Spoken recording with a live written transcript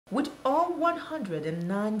With all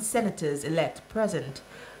 109 senators-elect present,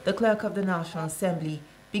 the Clerk of the National Assembly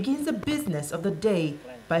begins the business of the day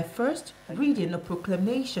by first reading a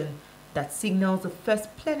proclamation that signals the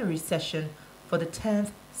first plenary session for the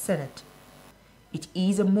 10th Senate. It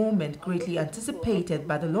is a moment greatly anticipated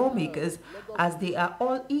by the lawmakers as they are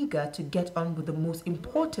all eager to get on with the most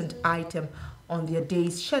important item on their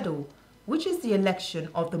day's schedule, which is the election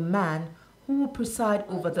of the man who will preside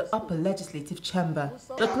over the upper legislative chamber.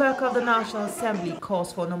 The Clerk of the National Assembly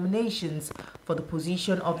calls for nominations for the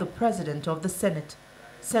position of the President of the Senate.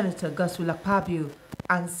 Senator Akpabio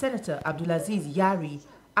and Senator Abdulaziz Yari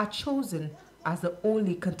are chosen as the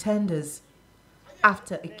only contenders.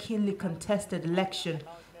 After a keenly contested election,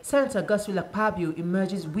 Senator Akpabio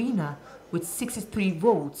emerges winner with 63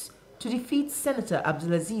 votes to defeat Senator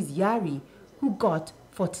Abdulaziz Yari, who got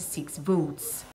 46 votes.